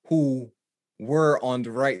who were on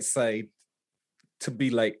the right side to be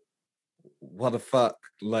like, what the fuck?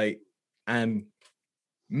 Like, and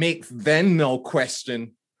make them now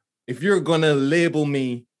question if you're gonna label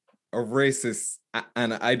me a racist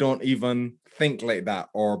and I don't even think like that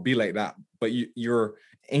or be like that, but you're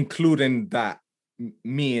including that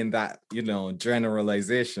me in that, you know,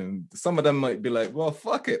 generalization. Some of them might be like, well,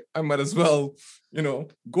 fuck it, I might as well, you know,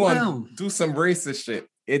 go on, do some racist shit.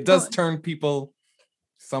 It does turn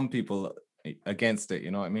some people against it,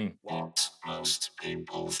 you know what I mean? What most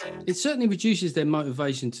people think. It certainly reduces their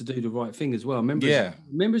motivation to do the right thing as well.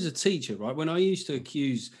 Remember as a teacher, right? When I used to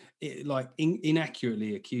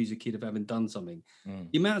inaccurately accuse a kid of having done something,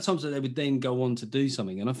 the amount of times that they would then go on to do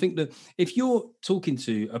something. And I think that if you're talking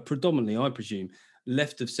to a predominantly, I presume,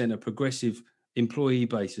 left of centre progressive employee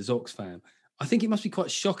base as Oxfam, I think it must be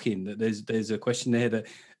quite shocking that there's a question there that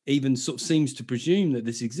even sort of seems to presume that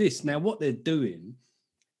this exists. Now, what they're doing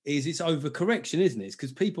is it's overcorrection, isn't it? It's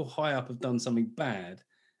because people high up have done something bad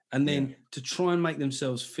and then to try and make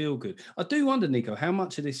themselves feel good. I do wonder, Nico, how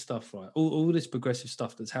much of this stuff, right, all this progressive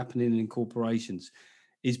stuff that's happening in corporations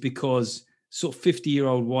is because sort of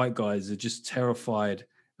 50-year-old white guys are just terrified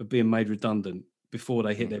of being made redundant before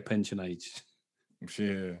they hit their pension age.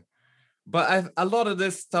 Yeah. But a lot of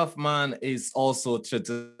this stuff, man, is also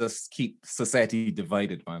to just keep society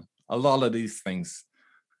divided, man. A lot of these things,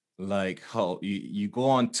 like how you go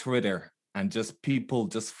on Twitter and just people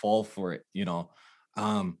just fall for it, you know.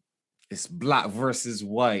 It's black versus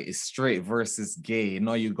white, it's straight versus gay. You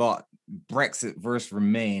know, you got Brexit versus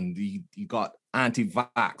Remain, you got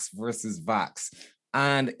anti-vax versus vax.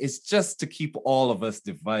 And it's just to keep all of us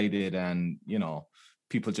divided and, you know,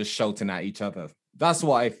 people just shouting at each other. That's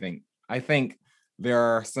what I think. I think there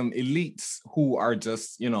are some elites who are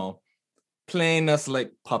just, you know, playing us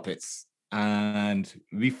like puppets. And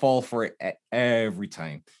we fall for it every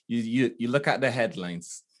time. You look at the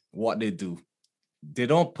headlines, what they do. They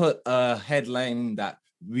don't put a headline that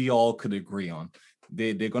we all could agree on.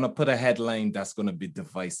 They're gonna put a headline that's gonna be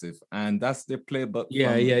divisive, and that's their playbook. You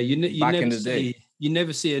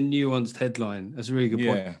never see a nuanced headline. That's a really good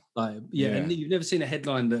point. And you've never seen a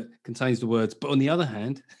headline that contains the words. But on the other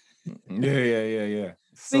hand,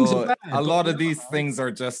 things are bad, a lot of these things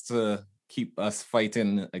are just to keep us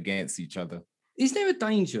fighting against each other. Is there a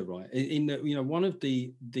danger, right, in that, you know, one of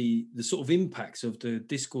the sort of impacts of the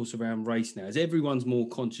discourse around race now is everyone's more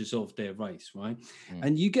conscious of their race, right?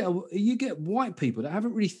 And you get white people that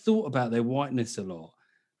haven't really thought about their whiteness a lot,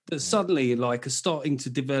 that suddenly like are starting to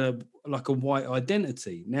develop like a white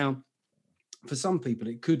identity. Now, for some people,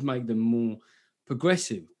 it could make them more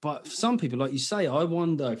progressive, but for some people, like you say, I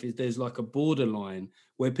wonder if there's like a borderline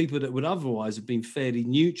where people that would otherwise have been fairly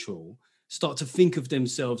neutral start to think of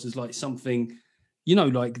themselves as like something, you know,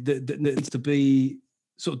 like that's to be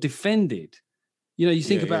sort of defended. You know, you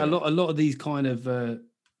think about a lot of these kind of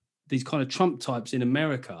Trump types in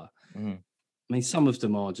America. I mean, some of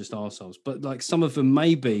them are just arseholes, but like some of them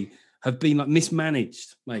maybe have been like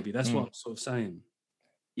mismanaged. Maybe that's what I'm sort of saying.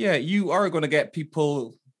 Yeah, you are going to get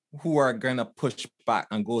people who are going to push back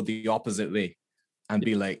and go the opposite way and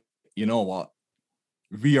be like, you know what,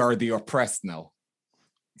 we are the oppressed now.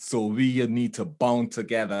 So we need to bond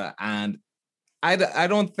together. And I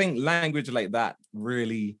don't think language like that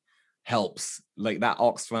really helps. Like that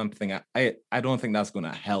Oxfam thing, I don't think that's going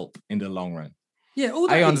to help in the long run. Yeah,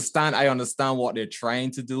 I understand what they're trying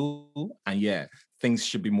to do. And things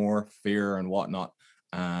should be more fair and whatnot.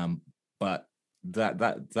 But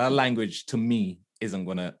that language to me isn't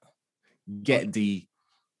going to get the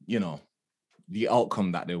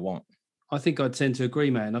outcome that they want. I think I tend to agree,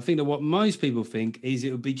 man. I think that what most people think is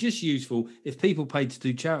it would be just useful if people paid to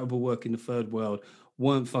do charitable work in the third world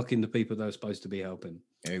weren't fucking the people they're supposed to be helping.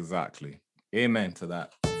 Exactly. Amen to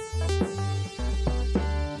that.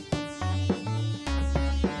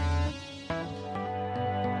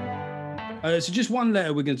 So just one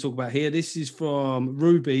letter we're going to talk about here. This is from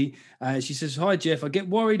Ruby. She says, "Hi, Jeff. I get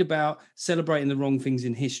worried about celebrating the wrong things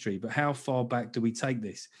in history, but how far back do we take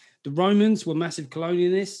this? The Romans were massive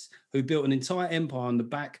colonialists who built an entire empire on the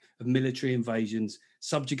back of military invasions,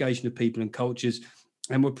 subjugation of people and cultures,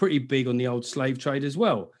 and were pretty big on the old slave trade as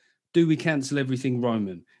well. Do we cancel everything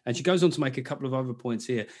Roman?" And she goes on to make a couple of other points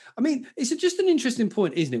here. I mean, it's just an interesting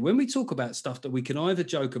point, isn't it? When we talk about stuff that we can either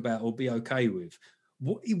joke about or be okay with,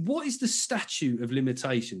 what is the statute of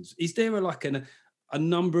limitations? Is there a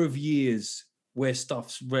number of years where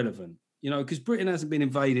stuff's relevant? You know, because Britain hasn't been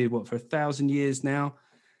invaded, for 1,000 years now?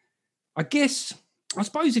 I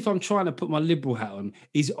suppose if I'm trying to put my liberal hat on,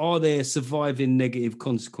 are there surviving negative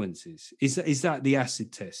consequences? Is that the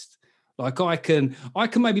acid test? Like I can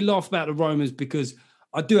maybe laugh about the Romans because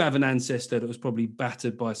I do have an ancestor that was probably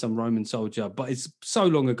battered by some Roman soldier, but it's so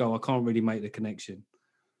long ago, I can't really make the connection.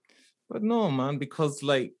 But no, man, because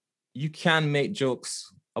like you can make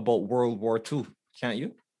jokes about World War II, can't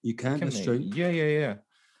you? You can, that's true. Yeah.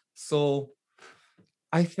 So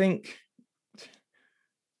I think,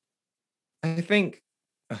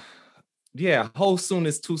 yeah, how soon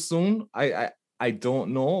is too soon? I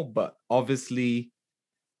don't know, but obviously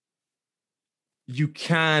you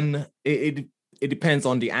can, it depends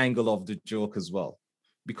on the angle of the joke as well,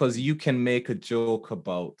 because you can make a joke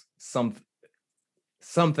about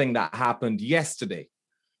something that happened yesterday.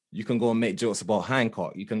 You can go and make jokes about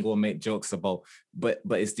Hancock. You can go and make jokes about, but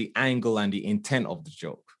it's the angle and the intent of the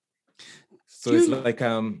joke. So it's like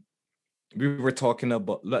we were talking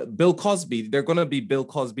about like Bill Cosby. There are gonna be Bill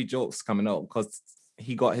Cosby jokes coming out because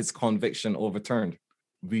he got his conviction overturned.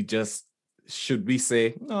 Should we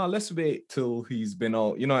say, no, let's wait till he's been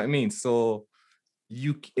out? You know what I mean? So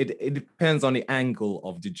it depends on the angle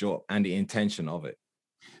of the joke and the intention of it.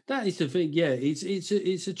 That is the thing, yeah.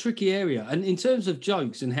 It's a tricky area, and in terms of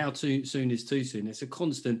jokes and how too soon is too soon, it's a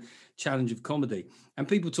constant challenge of comedy. And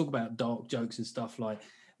people talk about dark jokes and stuff like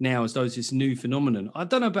now as though it's this new phenomenon. I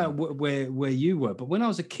don't know about where you were, but when I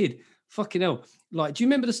was a kid, fucking hell, like, do you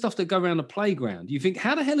remember the stuff that go around the playground? You think,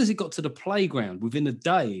 how the hell has it got to the playground within a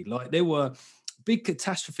day? Like, there were big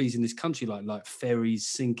catastrophes in this country, like ferries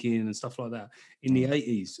sinking and stuff like that in the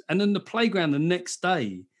 80s, and then the playground the next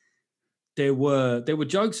day. There were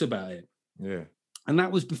jokes about it. Yeah. And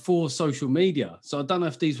that was before social media. So I don't know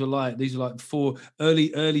if these were like before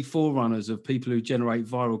early forerunners of people who generate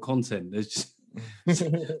viral content. There's just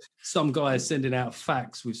some guy sending out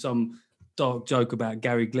facts with some dark joke about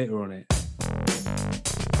Gary Glitter on it.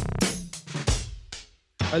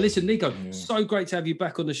 Listen, Nico, so great to have you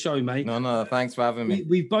back on the show, mate. No, thanks for having me.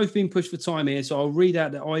 We've both been pushed for time here, so I'll read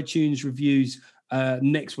out the iTunes reviews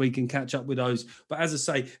next week and catch up with those. But as I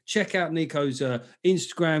say, check out Nico's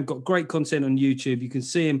Instagram. Got great content on YouTube. You can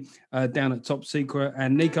see him down at Top Secret.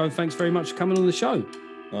 And Nico, thanks very much for coming on the show.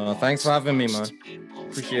 Thanks for having me, man.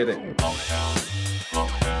 Appreciate it.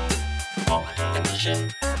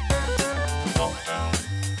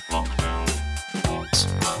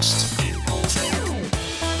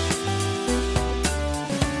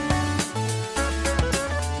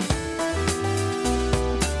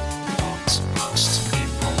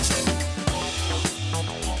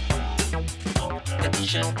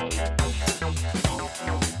 Show.